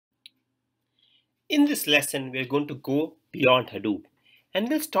In this lesson, we're going to go beyond Hadoop and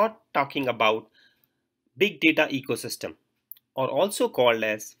we'll start talking about Big Data Ecosystem, or also called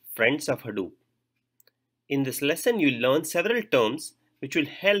as Friends of Hadoop. In this lesson, you'll learn several terms which will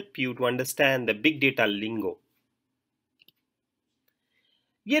help you to understand the big data lingo.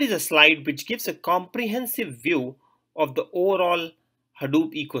 Here is a slide which gives a comprehensive view of the overall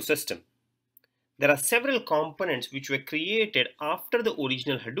Hadoop ecosystem. There are several components which were created after the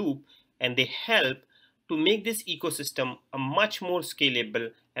original Hadoop, and they help to make this ecosystem a much more scalable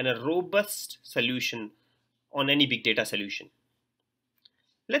and a robust solution on any big data solution.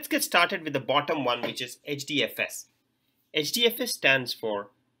 Let's get started with the bottom one, which is HDFS. HDFS stands for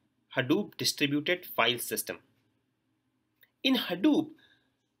Hadoop Distributed File System. In Hadoop,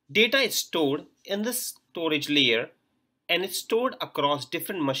 data is stored in the storage layer and it's stored across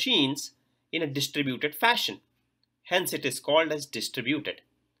different machines in a distributed fashion. Hence, it is called as distributed.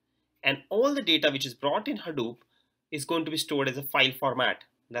 And all the data which is brought in Hadoop is going to be stored as a file format.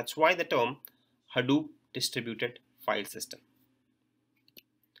 That's why the term Hadoop Distributed File System.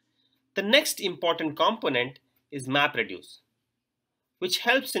 The next important component is MapReduce, which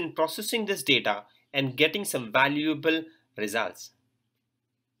helps in processing this data and getting some valuable results.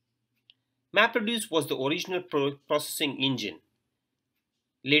 MapReduce was the original processing engine.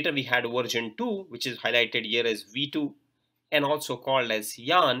 Later we had version 2, which is highlighted here as V2, and also called as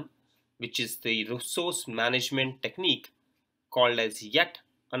Yarn, which is the resource management technique called as yet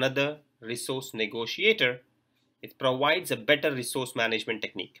another resource negotiator. It provides a better resource management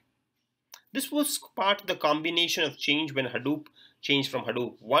technique. This was part of the combination of change when Hadoop changed from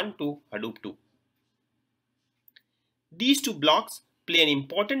Hadoop 1 to Hadoop 2. These two blocks play an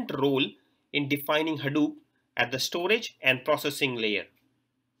important role in defining Hadoop at the storage and processing layer.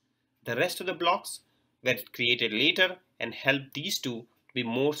 The rest of the blocks were created later and helped these two to be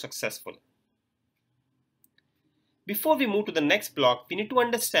more successful. Before we move to the next block, we need to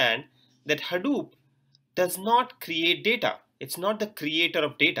understand that Hadoop does not create data. It's not the creator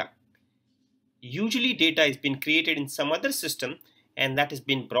of data. Usually data has been created in some other system and that has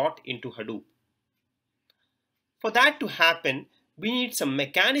been brought into Hadoop. For that to happen, we need some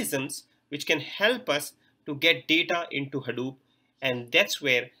mechanisms which can help us to get data into Hadoop, and that's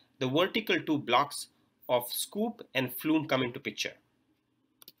where the vertical two blocks of Scoop and Flume come into picture.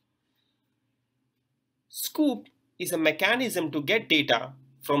 Scoop is a mechanism to get data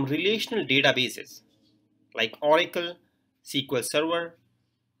from relational databases like Oracle, SQL Server,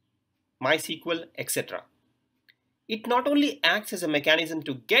 MySQL, etc. It not only acts as a mechanism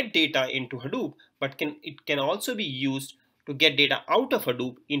to get data into Hadoop, but it can also be used to get data out of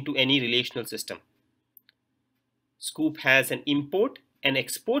Hadoop into any relational system. Scoop has an import and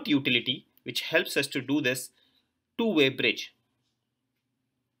export utility which helps us to do this two-way bridge.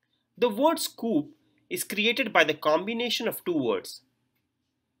 The word Scoop is created by the combination of two words,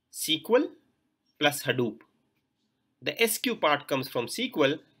 SQL plus Hadoop. The SQ part comes from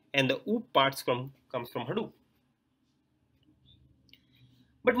SQL and the OOP part comes from Hadoop.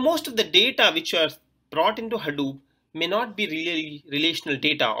 But most of the data which are brought into Hadoop may not be really relational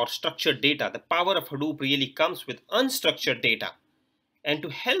data or structured data. The power of Hadoop really comes with unstructured data. And to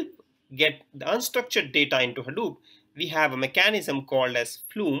help get the unstructured data into Hadoop, we have a mechanism called as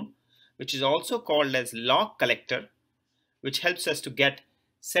Flume, which is also called as log collector, which helps us to get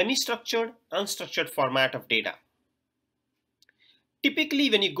semi-structured, unstructured format of data.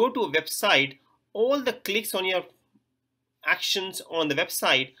 Typically, when you go to a website, all the clicks on your actions on the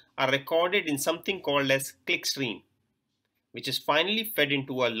website are recorded in something called as clickstream, which is finally fed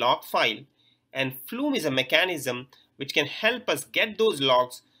into a log file, and Flume is a mechanism which can help us get those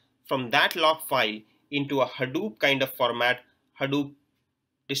logs from that log file into a Hadoop kind of format, Hadoop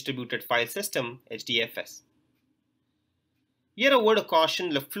Distributed File System, HDFS. Here a word of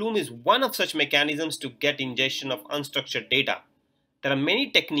caution, the Flume is one of such mechanisms to get ingestion of unstructured data. There are many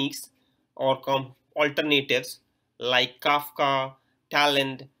techniques or alternatives like Kafka,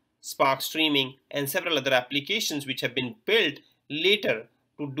 Talend, Spark Streaming, and several other applications which have been built later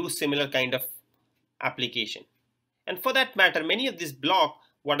to do similar kind of application. And for that matter, many of this block,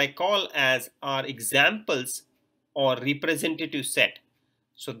 what I call as are examples or representative set.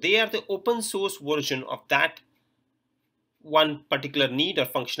 So they are the open source version of that one particular need or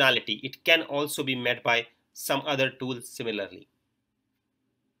functionality. It can also be met by some other tools similarly.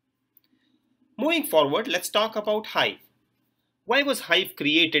 Moving forward, let's talk about Hive. Why was Hive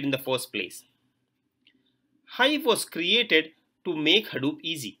created in the first place? Hive was created to make Hadoop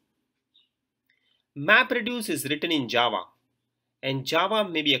easy. MapReduce is written in Java, and Java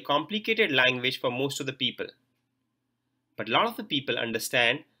may be a complicated language for most of the people. But a lot of the people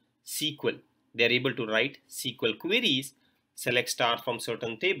understand SQL, They are able to write SQL queries, select star from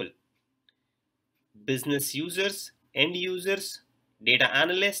certain table. Business users, end users, data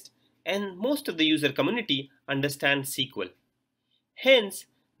analysts, and most of the user community understand SQL. Hence,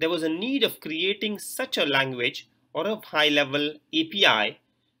 there was a need of creating such a language or a high-level API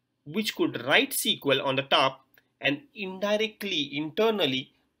which could write SQL on the top and indirectly,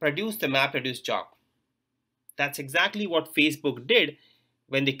 internally produce the MapReduce job. That's exactly what Facebook did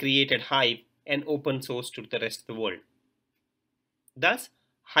when they created Hive and open source to the rest of the world. Thus,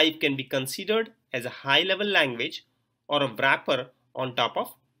 Hive can be considered as a high-level language or a wrapper on top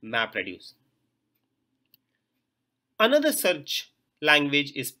of MapReduce. Another search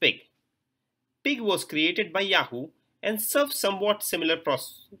language is Pig. Pig was created by Yahoo and serves somewhat similar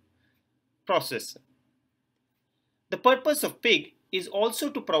process. The purpose of Pig is also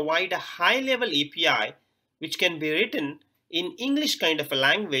to provide a high-level API which can be written in English kind of a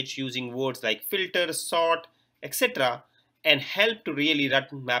language using words like filter, sort, etc. and help to really run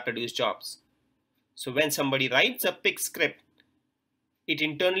MapReduce jobs. So when somebody writes a Pig script, it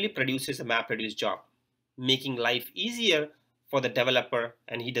internally produces a MapReduce job, making life easier for the developer,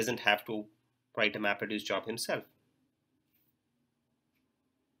 and he doesn't have to write a MapReduce job himself.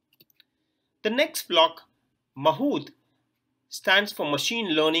 The next block, Mahout, stands for machine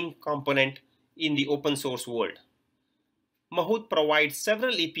learning component in the open source world. Mahout provides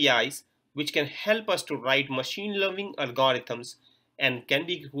several APIs which can help us to write machine learning algorithms and can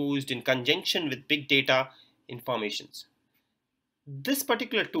be used in conjunction with big data informations. This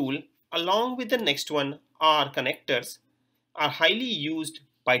particular tool, along with the next one, R connectors, are highly used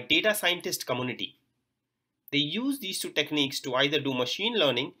by data scientist community. They use these two techniques to either do machine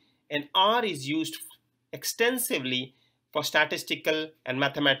learning, and R is used extensively for statistical and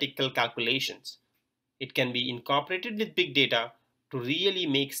mathematical calculations. It can be incorporated with big data to really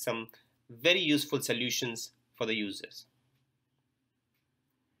make some very useful solutions for the users.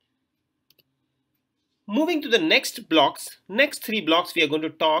 Moving to the next three blocks we are going to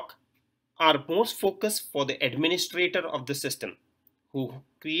talk are most focused for the administrator of the system who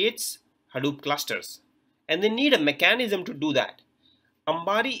creates Hadoop clusters, and they need a mechanism to do that.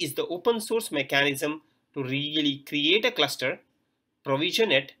 Ambari is the open source mechanism to really create a cluster,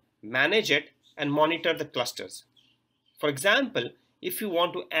 provision it, manage it, and monitor the clusters. For example, if you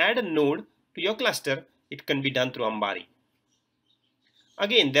want to add a node to your cluster, it can be done through Ambari.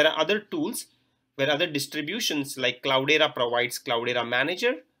 Again, there are other tools where other distributions like Cloudera provides Cloudera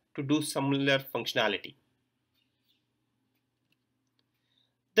Manager to do similar functionality.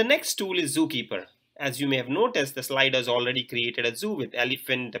 The next tool is Zookeeper. As you may have noticed, the slide has already created a zoo with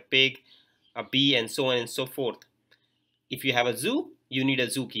elephant, a pig, a bee, and so on and so forth. If you have a zoo, you need a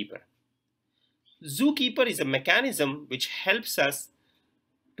zookeeper. Zookeeper is a mechanism which helps us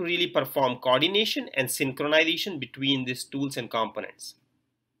to really perform coordination and synchronization between these tools and components.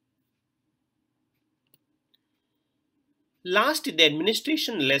 Last in the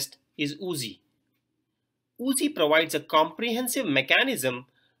administration list is Oozie. Oozie provides a comprehensive mechanism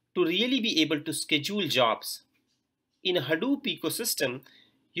to really be able to schedule jobs. In a Hadoop ecosystem,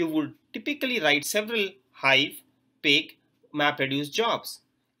 you would typically write several Hive, Pig, MapReduce jobs,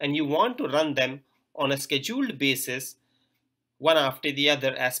 and you want to run them on a scheduled basis, one after the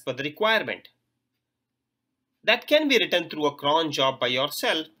other as per the requirement. That can be written through a cron job by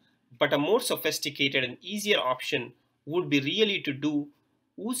yourself, but a more sophisticated and easier option would be really to do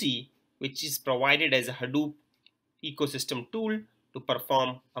Oozie, which is provided as a Hadoop ecosystem tool to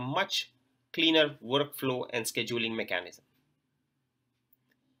perform a much cleaner workflow and scheduling mechanism.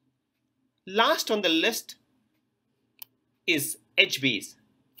 Last on the list is HBase.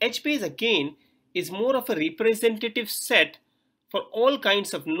 HBase again is more of a representative set for all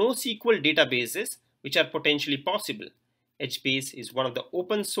kinds of NoSQL databases which are potentially possible. HBase is one of the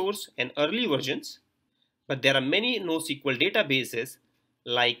open source and early versions, but there are many NoSQL databases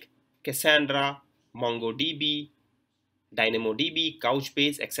like Cassandra, MongoDB, DynamoDB,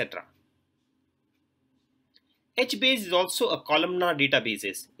 Couchbase, etc. HBase is also a columnar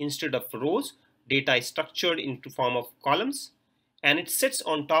database. Instead of rows, data is structured into form of columns, and it sits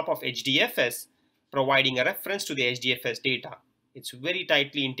on top of HDFS, providing a reference to the HDFS data. It's very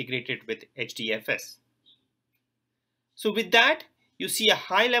tightly integrated with HDFS. So with that, you see a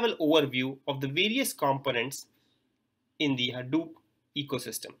high-level overview of the various components in the Hadoop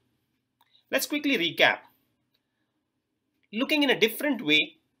ecosystem. Let's quickly recap. Looking in a different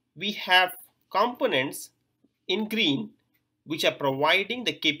way, we have components in green which are providing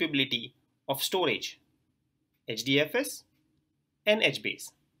the capability of storage, HDFS and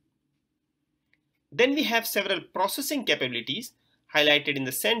HBase. Then we have several processing capabilities highlighted in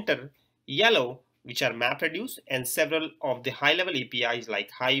the center Yellow, which are MapReduce, and several of the high-level APIs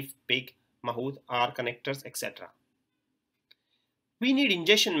like Hive, Pig, Mahout, R connectors, etc. We need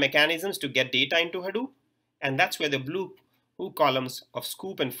ingestion mechanisms to get data into Hadoop, and that's where the blue columns of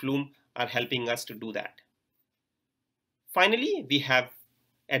Scoop and Flume are helping us to do that. Finally, we have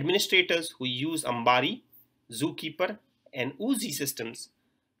administrators who use Ambari, Zookeeper, and Oozie systems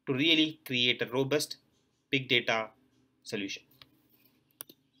to really create a robust big data solution.